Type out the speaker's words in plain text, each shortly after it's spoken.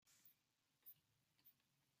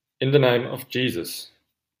In the name of Jesus.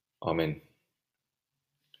 Amen.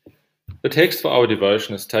 The text for our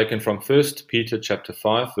devotion is taken from 1 Peter chapter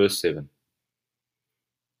 5, verse 7.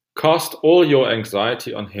 Cast all your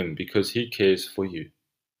anxiety on him because he cares for you.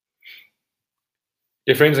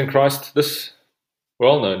 Dear friends in Christ, this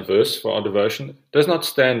well-known verse for our devotion does not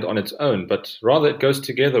stand on its own, but rather it goes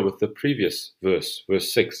together with the previous verse,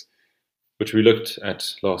 verse 6, which we looked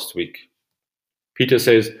at last week. Peter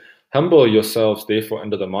says, "Humble yourselves therefore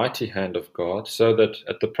under the mighty hand of God, so that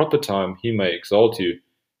at the proper time he may exalt you,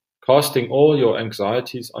 casting all your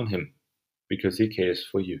anxieties on him, because he cares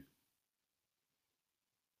for you."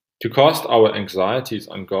 To cast our anxieties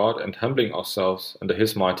on God and humbling ourselves under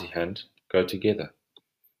his mighty hand go together.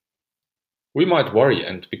 We might worry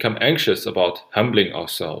and become anxious about humbling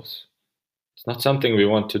ourselves. It's not something we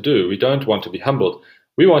want to do. We don't want to be humbled.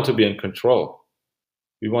 We want to be in control.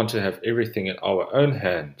 We want to have everything in our own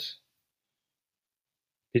hands.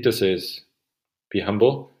 Peter says, be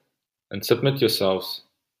humble and submit yourselves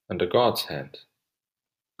under God's hand.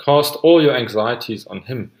 Cast all your anxieties on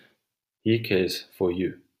him. He cares for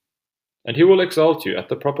you. And he will exalt you at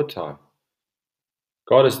the proper time.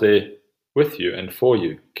 God is there with you and for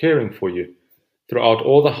you, caring for you throughout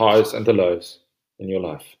all the highs and the lows in your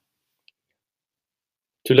life.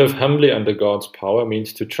 To live humbly under God's power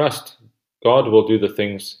means to trust God will do the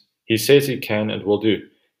things he says he can and will do.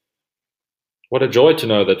 What a joy to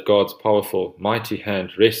know that God's powerful, mighty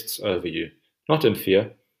hand rests over you, not in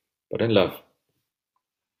fear, but in love.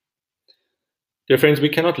 Dear friends, we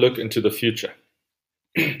cannot look into the future,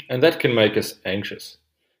 and that can make us anxious.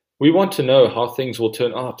 We want to know how things will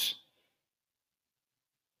turn out.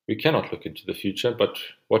 We cannot look into the future, but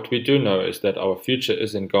what we do know is that our future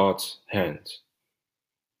is in God's hands.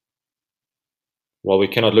 While we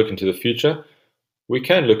cannot look into the future, we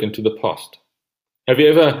can look into the past. Have you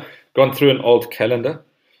ever gone through an old calendar?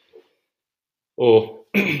 Or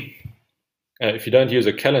if you don't use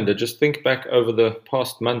a calendar, just think back over the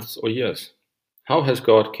past months or years. How has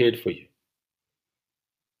God cared for you?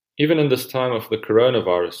 Even in this time of the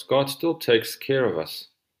coronavirus, God still takes care of us.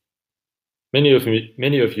 Many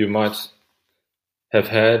of you might have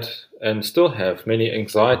had and still have many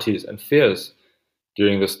anxieties and fears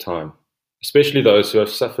during this time, especially those who have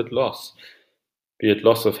suffered loss, be it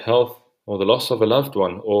loss of health or the loss of a loved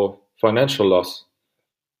one or financial loss.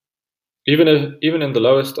 Even in the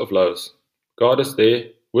lowest of lows, God is there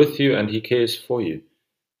with you and he cares for you.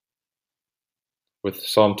 With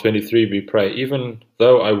Psalm 23 we pray, "Even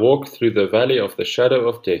though I walk through the valley of the shadow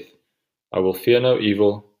of death, I will fear no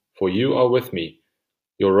evil, for you are with me.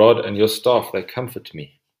 Your rod and your staff, they comfort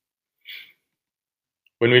me."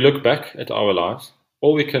 When we look back at our lives,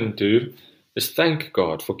 all we can do is thank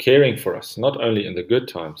God for caring for us, not only in the good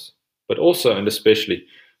times, but also and especially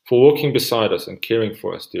for walking beside us and caring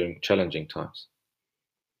for us during challenging times.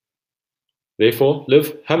 Therefore,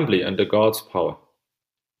 live humbly under God's power,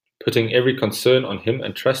 putting every concern on him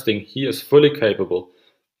and trusting he is fully capable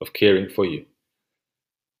of caring for you.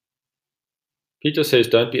 Peter says,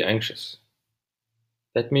 don't be anxious.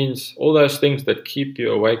 That means all those things that keep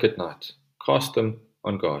you awake at night, cast them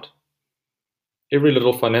on God. Every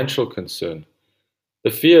little financial concern,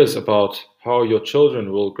 the fears about how your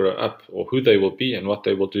children will grow up or who they will be and what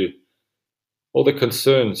they will do, all the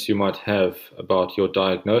concerns you might have about your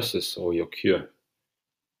diagnosis or your cure.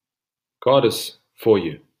 God is for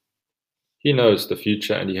you. He knows the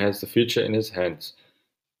future and he has the future in his hands.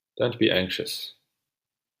 Don't be anxious.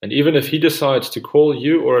 And even if he decides to call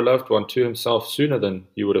you or a loved one to himself sooner than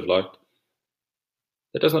you would have liked,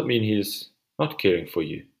 that does not mean he is not caring for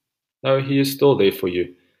you. No, he is still there for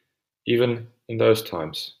you, even in those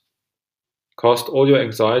times. Cast all your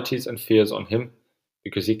anxieties and fears on him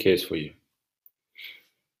because he cares for you.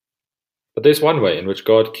 But there's one way in which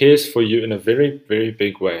God cares for you in a very, very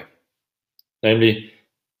big way, namely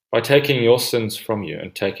by taking your sins from you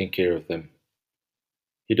and taking care of them.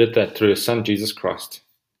 He did that through his Son, Jesus Christ.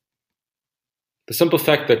 The simple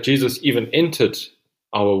fact that Jesus even entered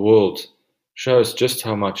our world shows just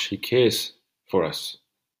how much he cares for us.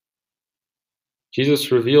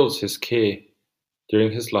 Jesus reveals his care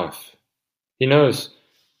during his life. He knows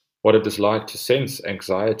what it is like to sense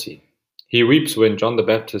anxiety. He weeps when John the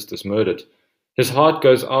Baptist is murdered. His heart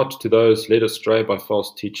goes out to those led astray by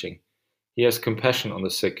false teaching. He has compassion on the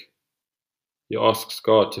sick. He asks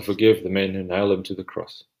God to forgive the men who nailed him to the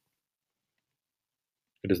cross.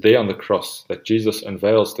 It is there on the cross that Jesus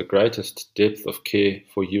unveils the greatest depth of care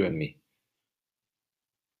for you and me.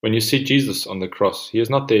 When you see Jesus on the cross, he is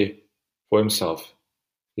not there for himself.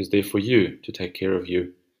 He is there for you, to take care of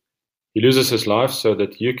you. He loses his life so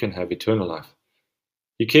that you can have eternal life.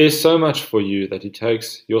 He cares so much for you that he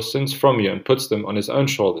takes your sins from you and puts them on his own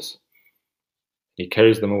shoulders. He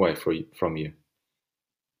carries them away from you.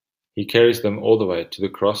 He carries them all the way to the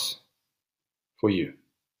cross for you.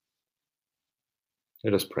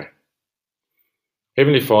 Let us pray.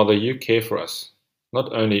 Heavenly Father, you care for us,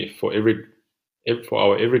 not only for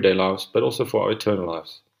our everyday lives, but also for our eternal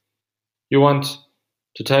lives. You want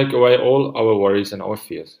to take away all our worries and our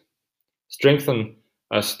fears. Strengthen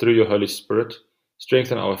us through your Holy Spirit.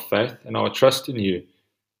 Strengthen our faith and our trust in you,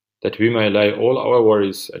 that we may lay all our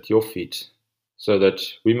worries at your feet, so that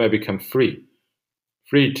we may become free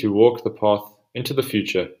to walk the path into the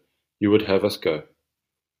future you would have us go.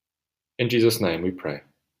 In Jesus' name we pray.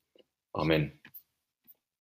 Amen.